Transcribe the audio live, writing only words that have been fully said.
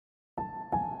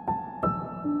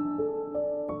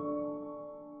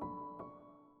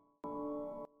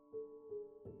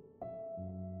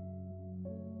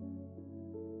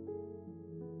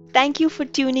Thank you for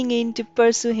tuning in to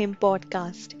Pursue Him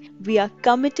podcast. We are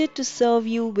committed to serve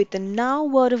you with the now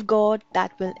word of God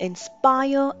that will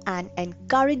inspire and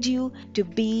encourage you to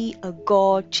be a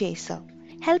God chaser.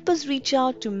 Help us reach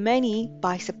out to many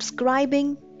by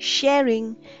subscribing,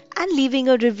 sharing, and leaving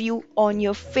a review on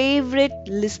your favorite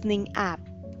listening app.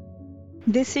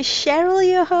 This is Cheryl,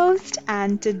 your host,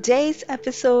 and today's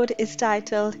episode is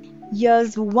titled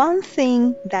Here's One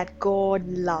Thing That God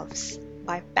Loves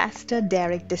by Pastor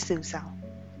Derek D'Souza.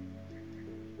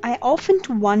 I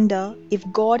often wonder if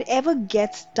God ever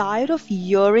gets tired of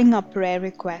hearing our prayer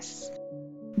requests.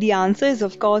 The answer is,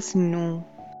 of course, no.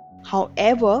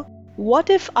 However,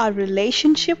 what if our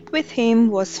relationship with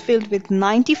Him was filled with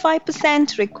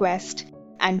 95% request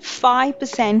and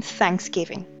 5%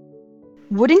 thanksgiving?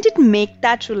 Wouldn't it make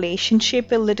that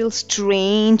relationship a little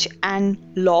strange and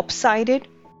lopsided?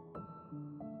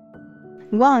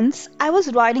 Once I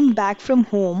was riding back from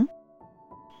home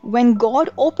when God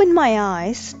opened my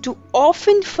eyes to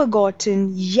often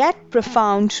forgotten yet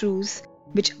profound truths,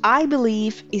 which I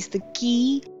believe is the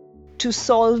key to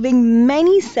solving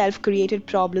many self-created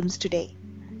problems today.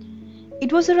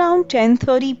 It was around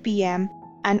 10:30 p.m.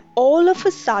 and all of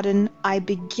a sudden I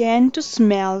began to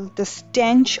smell the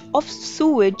stench of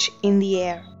sewage in the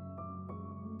air.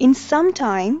 In some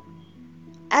time,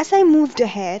 as I moved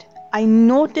ahead, I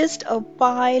noticed a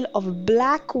pile of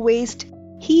black waste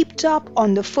heaped up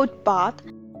on the footpath,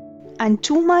 and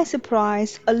to my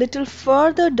surprise, a little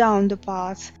further down the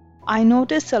path, I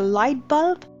noticed a light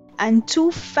bulb and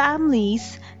two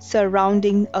families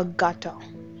surrounding a gutter.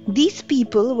 These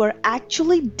people were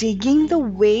actually digging the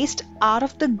waste out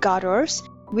of the gutters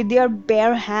with their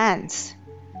bare hands.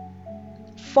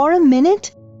 For a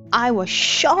minute, I was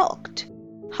shocked.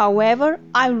 However,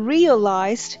 I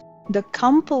realized the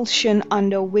compulsion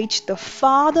under which the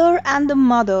father and the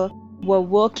mother were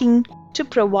working to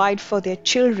provide for their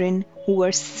children who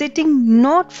were sitting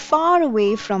not far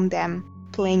away from them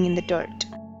playing in the dirt.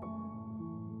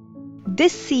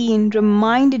 This scene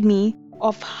reminded me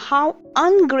of how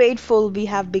ungrateful we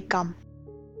have become.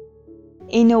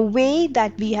 In a way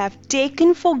that we have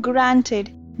taken for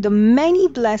granted the many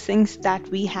blessings that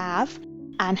we have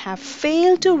and have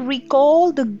failed to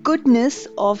recall the goodness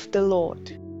of the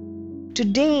Lord.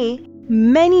 Today,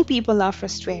 many people are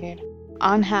frustrated,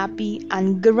 unhappy,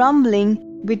 and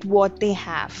grumbling with what they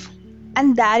have.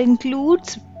 And that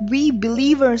includes we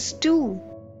believers too.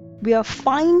 We are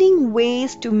finding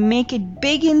ways to make it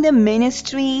big in the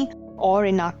ministry or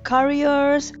in our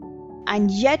careers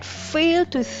and yet fail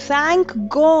to thank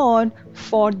God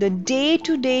for the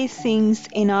day-to-day things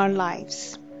in our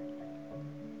lives.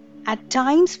 At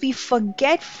times we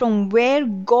forget from where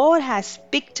God has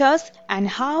picked us and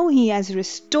how He has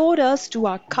restored us to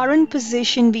our current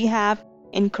position we have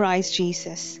in Christ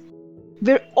Jesus.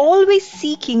 We're always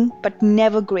seeking but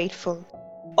never grateful,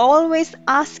 always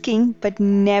asking but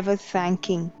never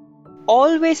thanking,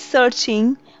 always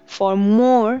searching for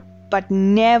more but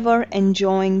never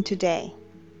enjoying today.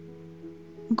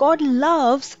 God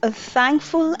loves a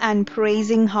thankful and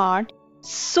praising heart,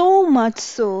 so much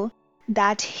so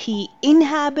that He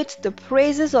inhabits the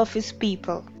praises of His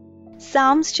people.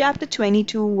 Psalms chapter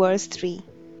 22 verse 3.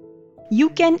 You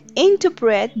can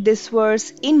interpret this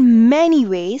verse in many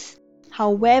ways.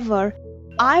 However,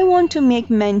 I want to make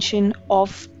mention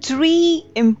of three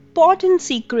important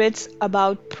secrets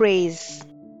about praise.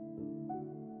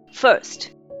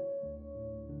 First,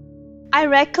 I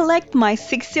recollect my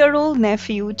 6-year-old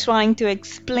nephew trying to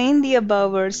explain the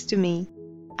above verse to me,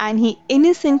 and he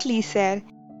innocently said,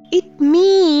 "It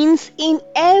means in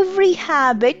every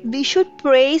habit we should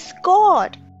praise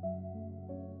God."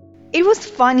 It was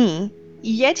funny,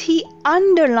 yet he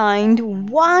underlined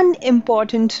one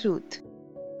important truth.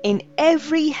 In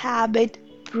every habit,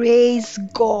 praise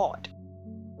God.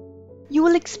 You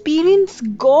will experience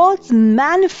God's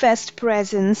manifest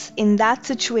presence in that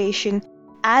situation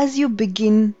as you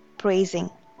begin praising.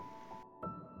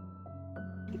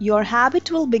 Your habit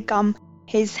will become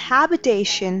His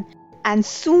habitation, and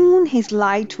soon His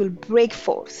light will break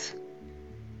forth.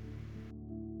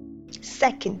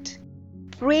 Second,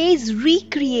 praise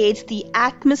recreates the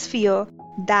atmosphere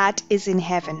that is in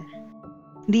heaven.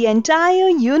 The entire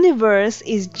universe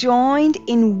is joined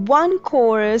in one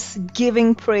chorus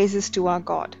giving praises to our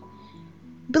God.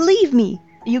 Believe me,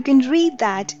 you can read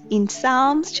that in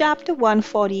Psalms chapter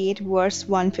 148 verse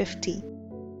 150.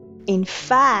 In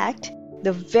fact,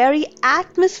 the very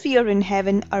atmosphere in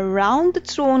heaven around the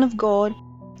throne of God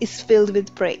is filled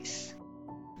with praise.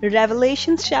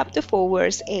 Revelation chapter 4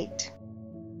 verse 8.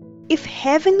 If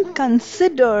heaven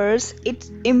considers it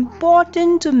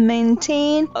important to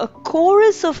maintain a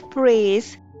chorus of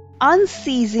praise,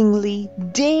 unceasingly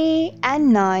day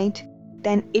and night,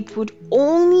 then it would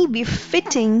only be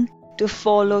fitting to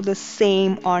follow the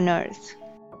same on earth.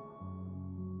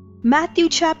 Matthew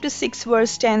chapter 6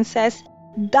 verse 10 says,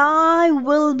 "Thy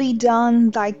will be done,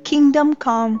 thy kingdom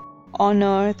come on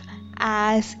earth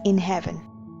as in heaven."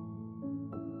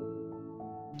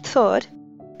 Third,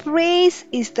 praise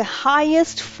is the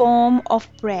highest form of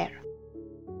prayer.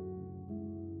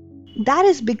 That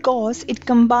is because it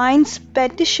combines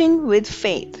petition with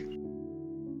faith.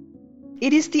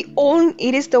 It is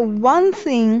the one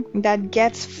thing that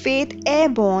gets faith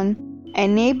airborne,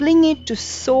 enabling it to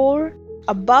soar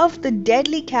above the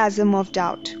deadly chasm of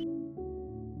doubt.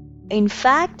 In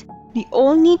fact, the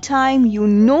only time you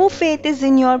know faith is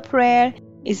in your prayer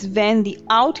is when the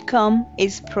outcome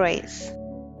is praise.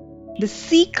 The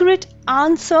secret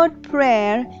answered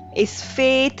prayer is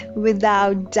faith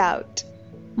without doubt.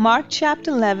 Mark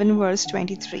chapter 11 verse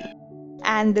 23.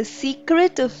 And the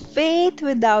secret of faith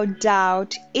without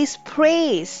doubt is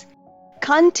praise.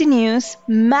 Continuous,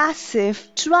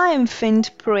 massive,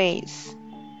 triumphant praise.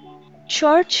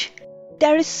 Church,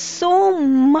 there is so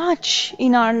much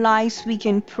in our lives we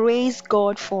can praise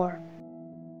God for.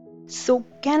 So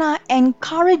can I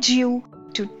encourage you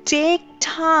to take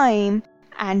time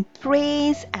and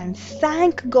praise and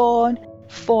thank God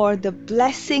for the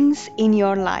blessings in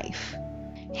your life.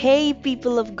 Hey,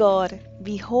 people of God,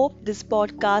 we hope this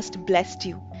podcast blessed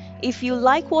you. If you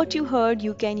like what you heard,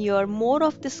 you can hear more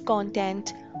of this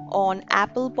content on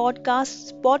Apple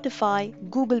Podcasts, Spotify,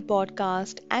 Google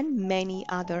Podcast, and many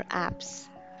other apps.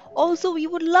 Also, we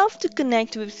would love to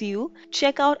connect with you.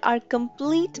 Check out our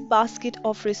complete basket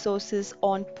of resources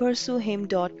on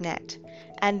pursuehim.net.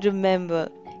 And remember,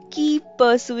 keep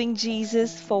pursuing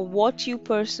Jesus, for what you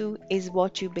pursue is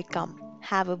what you become.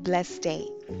 Have a blessed day.